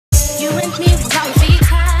You and me will always be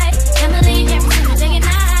tight. Family every single day and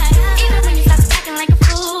night. Even when you start acting like a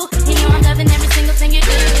fool, you know I'm loving every single thing you do.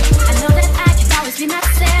 I know that I can always be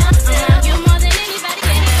myself. You more than anybody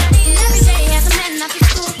else. And every day as a man, I feel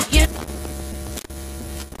cool. You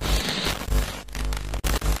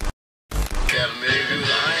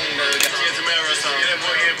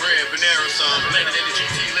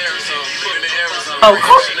oh,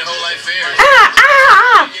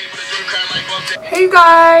 hey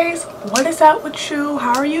guys, what is up with you?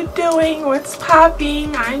 How are you doing? What's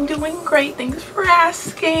popping? I'm doing great, thanks for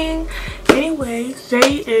asking. Anyways,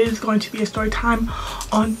 today is going to be a story time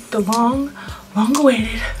on the long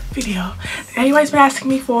awaited video that anybody's been asking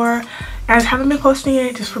me for, and I haven't been posting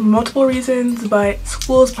it just for multiple reasons, but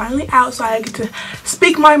school is finally out, so I get to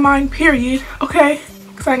speak my mind, period. Okay,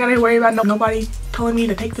 because I ain't gotta worry about nobody telling me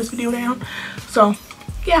to take this video down. So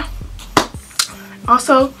yeah,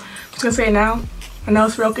 also I'm just gonna say it now, I know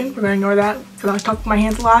it's broken, we're gonna ignore that because I talk with my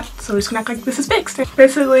hands a lot, so we're just gonna act like this is fixed.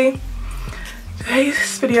 Basically,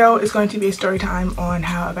 today's video is going to be a story time on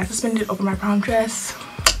how I got suspended over my prom dress.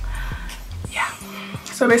 Yeah,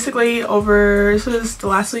 so basically this was the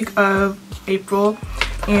last week of April,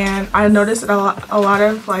 and I noticed that a lot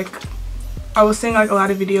of I was seeing like a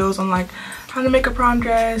lot of videos on like how to make a prom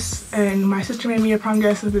dress, and my sister made me a prom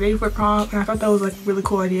dress the day before prom, and I thought that was like really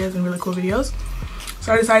cool ideas and really cool videos,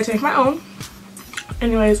 so I decided to make my own.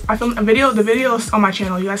 Anyways, I filmed a video. The video is on my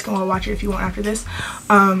channel, you guys can watch it if you want after this.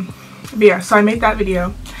 But yeah, so I made that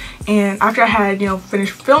video, and after I had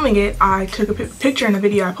finished filming it, I took a picture in the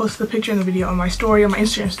video. I posted the picture in the video on my story, on my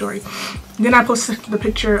Instagram story. Then I posted the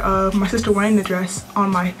picture of my sister wearing the dress on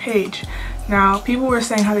my page. Now people were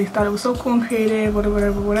saying how they thought it was so cool and creative,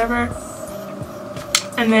 whatever.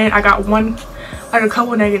 And then I got a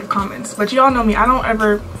couple negative comments, but y'all know me, I don't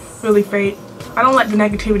ever really I don't let the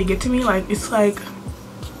negativity get to me. Like, it's like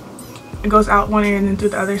it goes out one ear and then through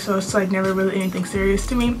the other, so it's like never really anything serious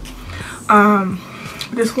to me.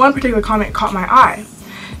 This one particular comment caught my eye.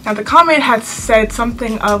 Now the comment had said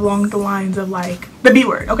something along the lines of like the B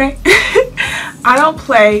word, okay? I don't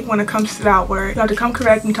play when it comes to that word. You have to come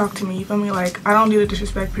correct and talk to me, you feel me? Like, I don't do the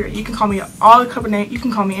disrespect, period. You can call me all the cover name, you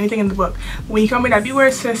can call me anything in the book. When you call me that B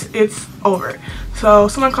word, sis, it's over. So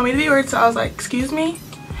someone called me the B word, so I was like, excuse me?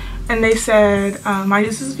 And they said, mind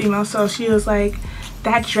you, this is a female, so she was like,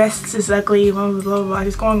 that dress is ugly, blah blah blah blah,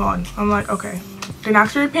 just going on. I'm like, okay, didn't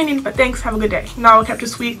ask your opinion, but thanks, have a good day. No, kept it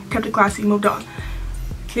sweet, kept it classy, moved on.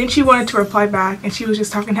 Then she wanted to reply back, and she was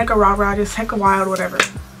just talking hecka rah-rah, just hecka wild, whatever.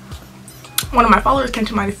 One of my followers came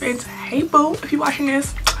to my defense. Hey boo, if you're watching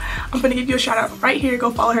this, I'm gonna give you a shout out right here. Go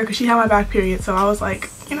follow her because she had my back, period. So I was like,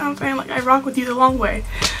 you know what I'm saying, like, I rock with you the long way.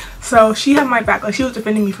 So she had my back, like she was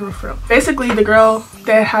defending me for real. Basically, the girl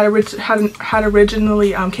that had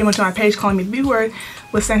originally came onto my page calling me the B word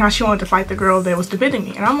was saying how she wanted to fight the girl that was defending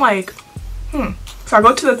me, and I'm like, So I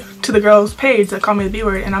go to the girl's page that called me the B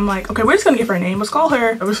word, and I'm like, okay, we're just gonna give her a name. Let's call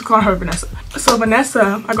her Vanessa. So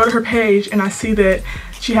Vanessa, I go to her page and I see that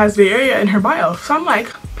she has the area in her bio. So I'm like,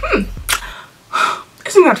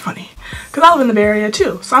 isn't that funny? Because I live in the Bay Area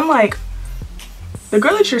too. So I'm like, the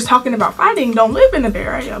girl that you're talking about fighting don't live in the Bay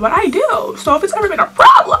Area, but I do. So if it's ever been a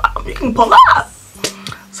problem, you can pull up.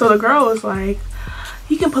 So the girl was like,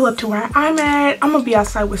 you can pull up to where I'm at. I'm gonna be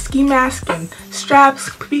outside with ski mask and straps.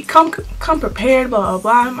 Come prepared, blah blah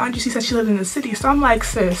blah. Mind you, she said she lived in the city. So I'm like,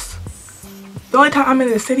 sis, the only time I'm in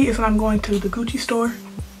the city is when I'm going to the Gucci store,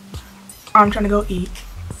 or I'm trying to go eat.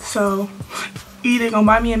 So either you're gonna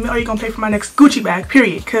buy me a meal or you're gonna pay for my next Gucci bag,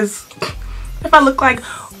 period. Because if I look like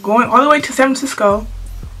going all the way to San Francisco,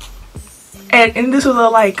 and this was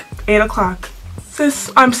like 8 o'clock,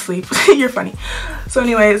 sis, I'm asleep. You're funny. So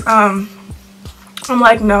anyways, I'm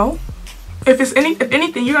like, no, if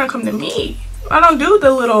anything, you're gonna come to me. I don't do the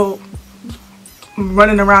little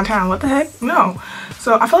running around town, what the heck, no.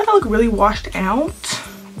 So I feel like I look really washed out,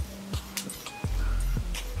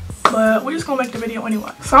 but we're just gonna make the video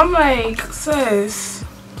anyway. So I'm like, sis,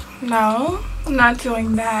 no, I'm not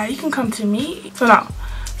doing that, you can come to me. So no.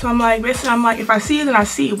 So I'm like, basically, I'm like, if I see you, then I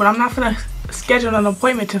see you, but I'm not gonna schedule an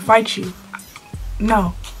appointment to fight you.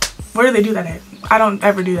 No. Where do they do that at? I don't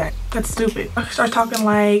ever do that. That's stupid. I start talking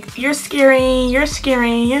like, you're scary, you're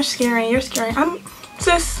scary, you're scary, you're scary.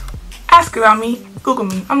 Sis, ask about me, Google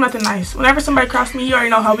me. I'm nothing nice. Whenever somebody crosses me, you already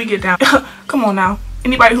know how we get down. Come on now.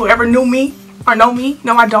 Anybody who ever knew me or know me,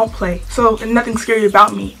 know I don't play. So nothing scary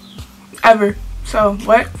about me, ever. So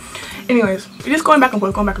what? Anyways, we're just going back and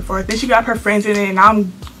forth, Then she got her friends in it, and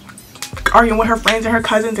I'm like arguing with her friends and her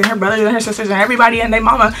cousins and her brothers and her sisters and everybody and their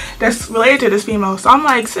mama that's related to this female. So I'm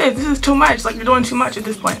like, sis, this is too much. Like, you're doing too much at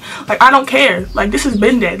this point. Like, I don't care. Like, this has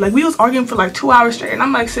been dead. Like, we was arguing for like 2 hours straight, and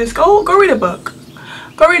I'm like, sis, go read a book.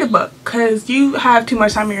 Go read a book, because you have too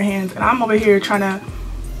much time in your hands, and I'm over here trying to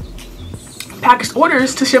package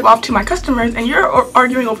orders to ship off to my customers, and you're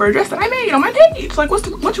arguing over a dress that I made on my page. Like, what's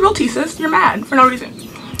real tea, sis? You're mad for no reason.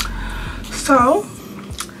 So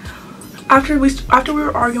after we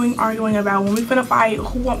were arguing about when we finna fight,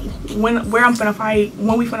 where I'm finna fight,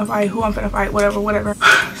 when we finna fight, who I'm finna fight, whatever,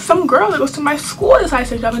 some girl that goes to my school decides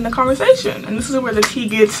to jump in the conversation, and this is where the tea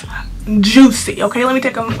gets juicy. Okay, let me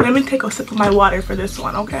take a sip of my water for this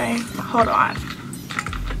one. Okay, hold on.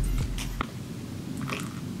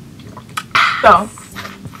 So,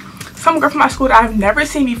 some girl from my school that I've never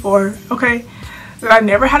seen before, okay, that I've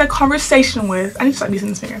never had a conversation with. I need to start using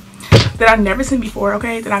this finger. That I've never seen before,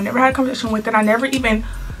 okay, that I've never had a conversation with, that I never even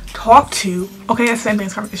talked to. Okay, that's the same thing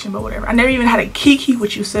as conversation, but whatever. I never even had a kiki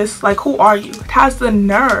with you, sis. Like, who are you? It has the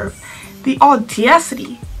nerve, the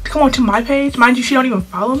audacity to come onto my page. Mind you, she don't even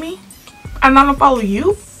follow me, and I don't follow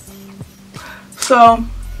you. So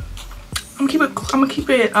I'm gonna keep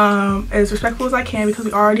it as respectful as I can, because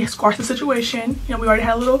we already squashed the situation. You know, we already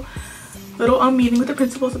had a little meeting with the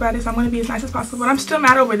principals about it, so I'm gonna be as nice as possible. But I'm still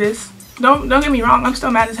mad over this. Don't get me wrong, I'm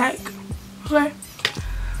still mad as heck. Okay.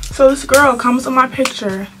 So this girl comes on my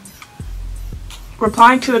picture,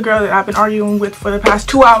 replying to the girl that I've been arguing with for the past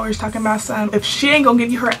 2 hours, talking about some, if she ain't gonna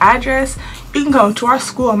give you her address, you can come to our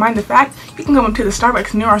school. And mind the fact, you can come up to the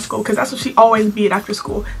Starbucks near our school, because that's what she always be at after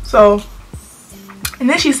school. So, and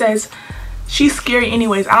then she says, she's scary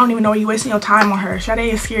anyways. I don't even know why you wasting your time on her.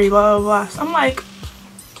 Sade is scary, blah, blah, blah. So I'm like,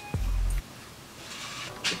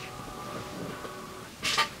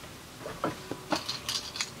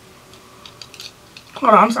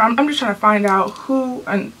 hold on, I'm sorry. I'm just trying to find out who,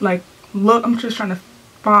 and like, look, I'm just trying to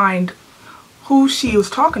find who she was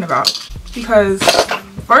talking about. Because,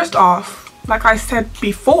 first off, like I said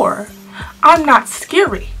before, I'm not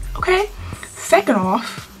scary, okay? Second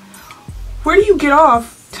off, where do you get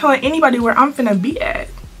off telling anybody where I'm finna be at?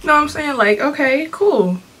 You know what I'm saying? Like, okay,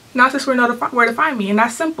 cool. Now since we know where to find me, and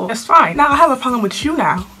that's simple. That's fine. Now I have a problem with you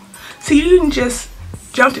now. So you didn't just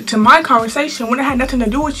jump into my conversation when it had nothing to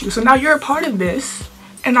do with you. So now you're a part of this,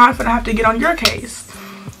 and now I'm gonna have to get on your case.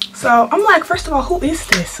 So I'm like, first of all, who is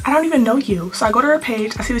this? I don't even know you. So I go to her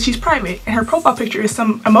page, I see that she's private, and her profile picture is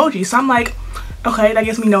some emoji. So I'm like, okay, that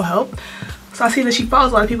gives me no help. So I see that she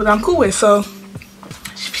follows a lot of people that I'm cool with. So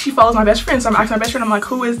she follows my best friend. So I'm asking my best friend, I'm like,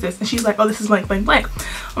 who is this? And she's like, oh, this is blank, blank, blank.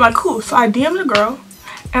 I'm like, cool. So I DM the girl,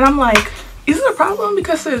 and I'm like, is it a problem?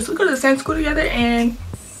 Because sis, we go to the same school together, and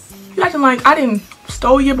you acting like I didn't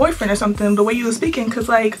stole your boyfriend or something the way you were speaking, because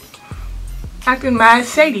like acting mad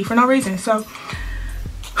shady for no reason. So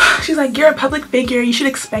she's like, you're a public figure, you should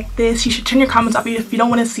expect this, you should turn your comments off if you don't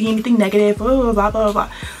want to see anything negative, blah blah blah blah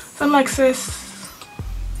blah. So I'm like, sis,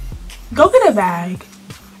 go get a bag,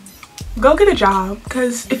 go get a job,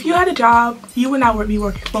 because if you had a job, you would not be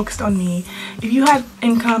focused on me. If you had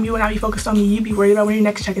income, you would not be focused on me. You'd be worried about when your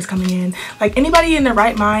next check is coming in. Like, anybody in their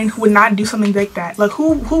right mind would not do something like that. Like,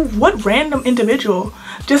 what random individual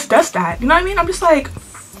just does that? You know what I mean? I'm just like,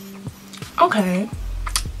 okay,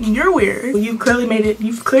 you're weird. You've clearly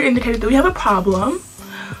indicated that we have a problem.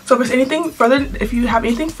 So if you have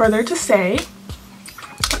anything further to say,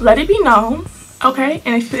 let it be known, okay?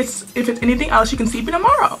 And if it's anything else, you can see me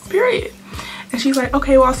tomorrow, period. And she's like,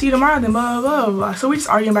 okay, well, I'll see you tomorrow then, blah blah blah blah. So we just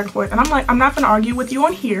arguing back and forth, and I'm like, I'm not gonna argue with you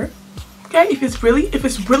on here, okay? If it's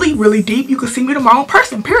really deep, you can see me tomorrow in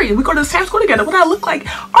person, period. We go to the same school together. What do I look like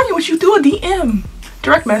arguing with you through a DM,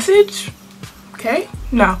 direct message? Okay,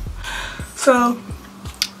 no. So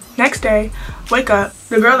next day, wake up,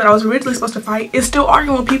 the girl that I was originally supposed to fight is still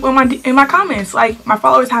arguing with people in my comments. Like, my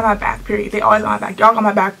followers have my back, period. They always have my back. Y'all got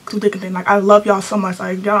my back through thick and thin. Like, I love y'all so much.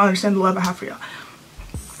 Like, y'all don't understand the love I have for y'all.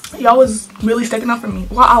 Y'all was really sticking up for me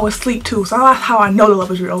while I was asleep too. So that's how I know the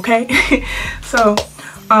love is real, okay? So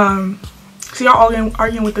y'all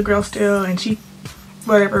arguing with the girl still, and she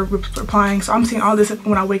whatever replying. So I'm seeing all this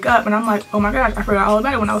when I wake up, and I'm like, oh my gosh, I forgot all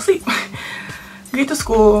about it when I was asleep. Get to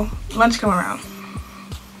school, lunch come around.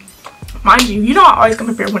 Mind you, you know I always come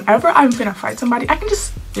prepared. Whenever I'm gonna fight somebody, I can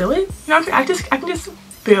just feel it. You know what I'm saying? I can just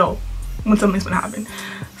feel when something's gonna happen.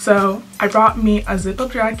 So I brought me a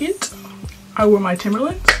zip-up jacket, I wore my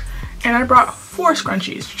Timberlands, and I brought 4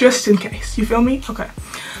 scrunchies just in case. You feel me? Okay.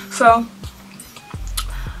 So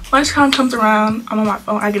lunchtime comes around, I'm on my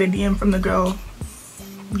phone, I get a DM from the girl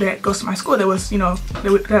that goes to my school that was, you know,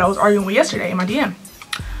 that I was arguing with yesterday in my DM.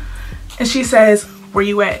 And she says, where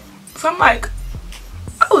you at? So I'm like,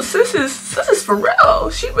 oh, sis is for real.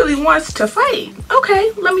 She really wants to fight.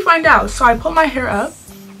 Okay, let me find out. So I put my hair up.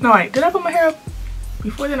 No, wait, did I put my hair up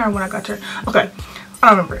before then or when I got to her? Okay, I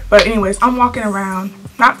don't remember. But anyways, I'm walking around,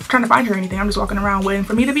 not trying to find her or anything. I'm just walking around waiting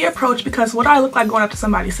for me to be approached, because what do I look like going up to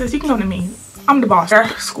somebody? Sis, you can come to me. I'm the boss. Our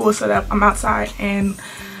school is set up. I'm outside, and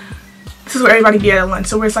this is where everybody be at lunch.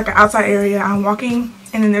 So where it's like an outside area. I'm walking,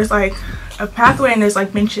 and then there's like a pathway, and there's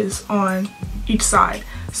like benches on each side.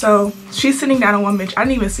 So she's sitting down on one bench. I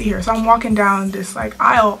didn't even see her. So I'm walking down this like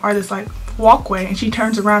aisle or this like walkway, and she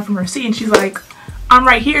turns around from her seat and she's like, I'm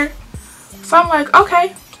right here. So I'm like,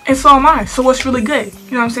 okay, and so am I. So what's really good?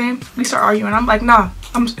 You know what I'm saying? We start arguing. I'm like, nah,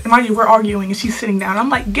 mind you, we're arguing, and she's sitting down. I'm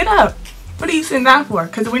like, get up. What are you sitting down for?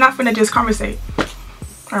 Because we're not finna just conversate.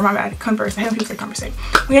 Or my bad, converse. I hate people say conversate.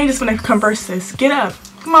 We ain't just finna converse, sis. Get up.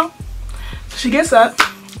 Come on. So she gets up.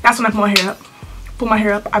 That's when I put my hair up. Put my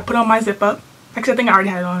hair up. I put on my zip up. Actually, I think I already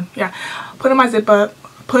had it on. Yeah. Put on my zip up.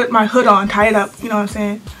 Put my hood on. Tie it up. You know what I'm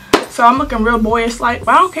saying? So I'm looking real boyish, like,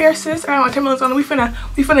 well, I don't care, sis. I got my 10 minutes on. We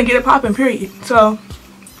finna get it popping, period. So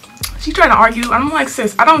she's trying to argue. I'm like,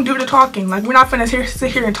 sis, I don't do the talking. Like, we're not finna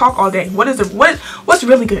sit here and talk all day. What's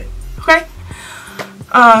really good? Okay?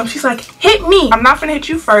 She's like, hit me. I'm not finna hit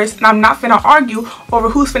you first, and I'm not finna argue over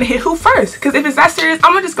who's finna hit who first. Because if it's that serious,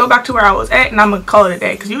 I'm gonna just go back to where I was at, and I'm gonna call it a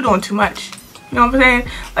day. Because you're doing too much. You know what I'm saying?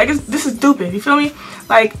 Like, this is stupid. You feel me?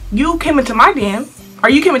 Like, you came into my DM, or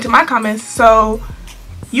you came into my comments, so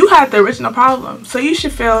you had the original problem. So you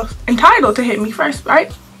should feel entitled to hit me first,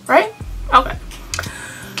 right? Right? Okay.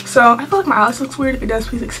 So I feel like my eyes looks weird. If it does,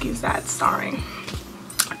 please excuse that. Sorry.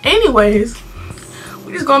 Anyways,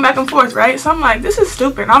 we're just going back and forth, right? So I'm like, this is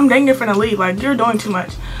stupid. I'm dang near finna leave. Like, you're doing too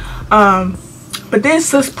much. But then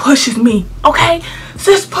sis pushes me. Okay?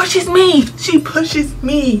 Sis pushes me. She pushes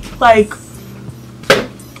me. Like,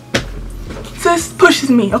 sis pushes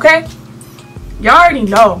me, okay? Y'all already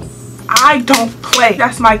know I don't play.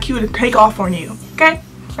 That's my cue to take off on you, okay?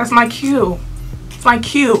 That's my cue. It's my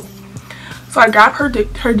cue. So I grab her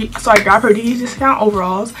DD discount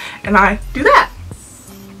overalls, and I do that,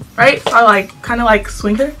 right? So I like kind of like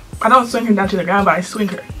swing her. I don't swing her down to the ground, but I swing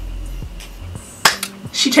her.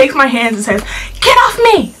 She takes my hands and says, "Get off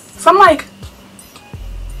me!" So I'm like,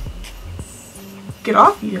 "Get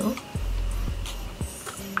off you?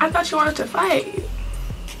 I thought you wanted to fight."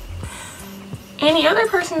 Any other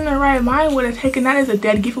person in their right mind would have taken that as a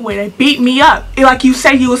dead giveaway to beat me up, like you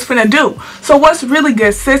said you was finna do. So what's really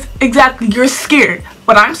good, sis? Exactly, you're scared.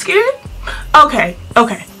 But I'm scared? Okay,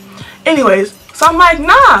 okay. Anyways, so I'm like,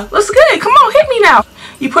 nah, let's get it. Come on, hit me now.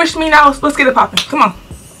 You pushed me now, let's get it popping. Come on.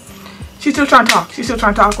 She's still trying to talk. She's still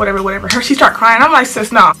trying to talk, whatever. She start crying. I'm like,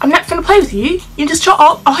 sis, nah, I'm not finna play with you. You just chill,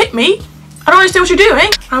 oh, hit me. I don't understand what you're doing.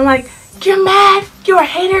 I'm like, you're mad, you're a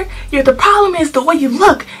hater, the problem is the way you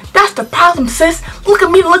look. That's the problem, sis. Look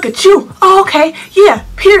at me, look at you. Oh, okay, yeah,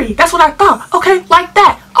 period. That's what I thought. Okay, like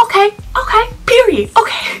that. Okay, period.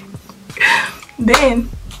 Okay. Then,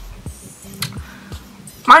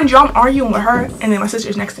 mind you, I'm arguing with her, and then my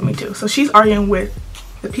sister's next to me too. So she's arguing with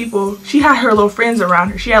the people. She had her little friends around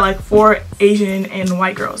her. She had like 4 Asian and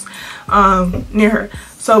white girls near her.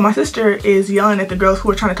 So my sister is yelling at the girls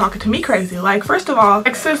who are trying to talk to me crazy. Like, first of all,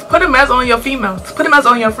 like, sis, put a mess on your females. Put a mess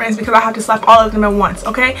on your friends, because I have to slap all of them at once,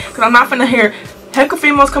 okay? Because I'm not finna hear heck of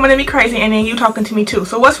females coming at me crazy and then you talking to me too.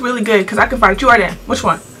 So what's really good? Because I can fight you or them. Which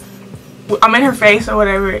one? I'm in her face or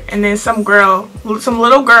whatever, and then some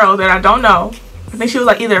little girl that I don't know, I think she was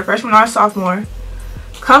like either a freshman or a sophomore,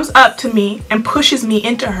 comes up to me and pushes me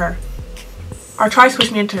into her. Or tries to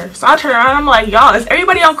push me into her. So I turn around and I'm like, y'all, is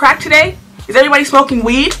everybody on crack today? Is everybody smoking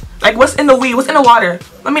weed? Like, what's in the weed? What's in the water?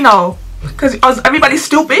 Let me know. Because everybody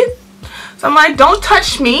stupid. So I'm like, don't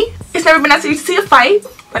touch me. It's never been that serious to see a fight.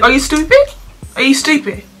 Like, are you stupid? Are you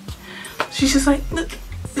stupid? She's just like,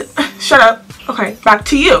 shut up. Okay, back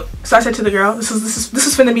to you. So I said to the girl, this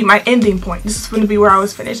is finna be my ending point. This is finna be where I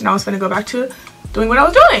was finished, and I was finna go back to doing what I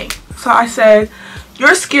was doing. So I said,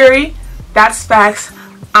 you're scary. That's facts.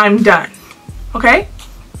 I'm done. Okay?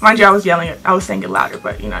 Mind you, I was yelling it. I was saying it louder,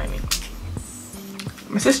 but you know what I mean.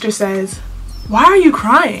 My sister says, why are you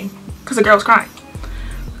crying? Because the girl's crying.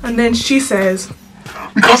 And then she says,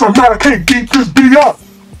 because I'm mad I can't keep this beat up.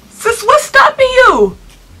 Sis, what's stopping you?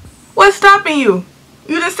 What's stopping you?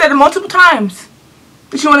 You just said it multiple times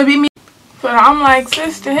that you want to beat me. But I'm like,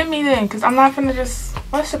 sister, hit me then. Because I'm not going to just,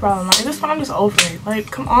 what's the problem? Like, this one, I'm just over it.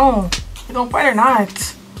 Like, come on. You gonna fight or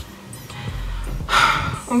not?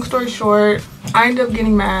 Long story short, I ended up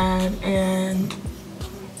getting mad, and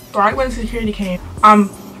right when security came, I'm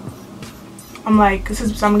like, so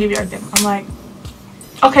I'm gonna give you an example. I'm like,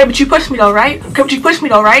 Okay, but you pushed me though, right? Okay, but you pushed me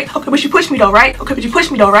though, right? Okay, but you pushed me though, right? Okay, but you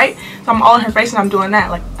pushed me though, right? So I'm all in her face and I'm doing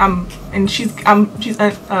that. Like she's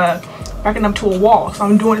backing up to a wall. So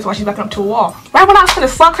I'm doing this while she's backing up to a wall. Right when I was gonna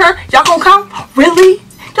slug her, y'all gonna come? Really?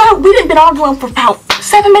 Y'all, we didn't been arguing for about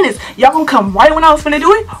 7 minutes. Y'all gonna come right when I was gonna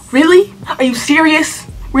do it? Really? Are you serious?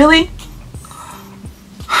 Really?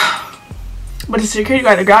 But the security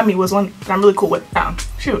guard that grabbed me was one that I'm really cool with.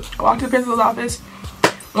 Shoot, I walked to the principal's office.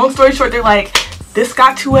 Long story short, they're like, this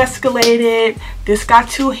got too escalated, this got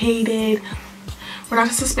too heated, we're not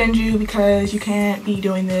gonna suspend you because you can't be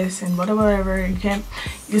doing this and whatever, you can't,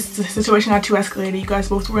 this situation got too escalated, you guys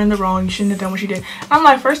both were in the wrong, you shouldn't have done what you did. I'm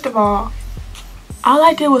like, first of all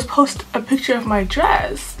I did was post a picture of my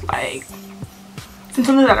dress. Like, since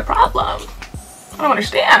something's not a problem, I don't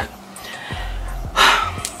understand.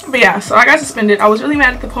 But yeah, so I got suspended. I was really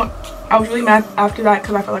mad at the point. I was really mad after that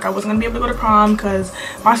because I felt like I wasn't gonna be able to go to prom because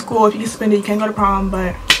my school, if you get suspended, you can't go to prom.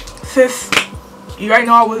 But sis, you already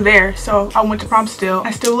know I was there, so I went to prom still.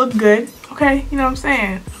 I still look good, okay? You know what I'm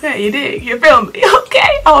saying? Yeah, you did. You filmed me,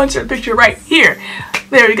 okay? I'll insert a picture right here.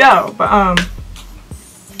 There we go. But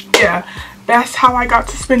yeah, that's how I got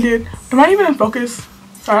suspended. Am I even in focus?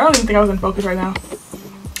 Sorry, I don't even think I was in focus right now.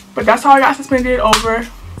 But that's how I got suspended over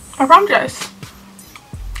a prom dress.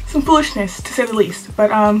 Some foolishness, to say the least. But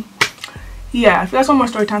yeah, if you guys want more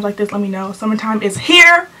story times like this, let me know. Summertime is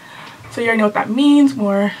here, so you already know what that means.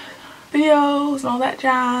 More videos and all that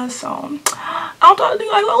jazz. So I'll talk to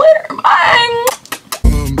you guys later. Bye.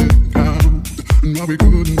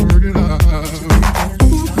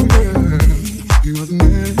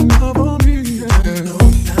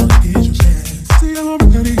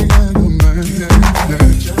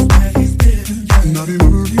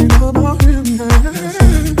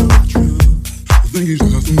 Think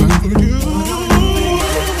he's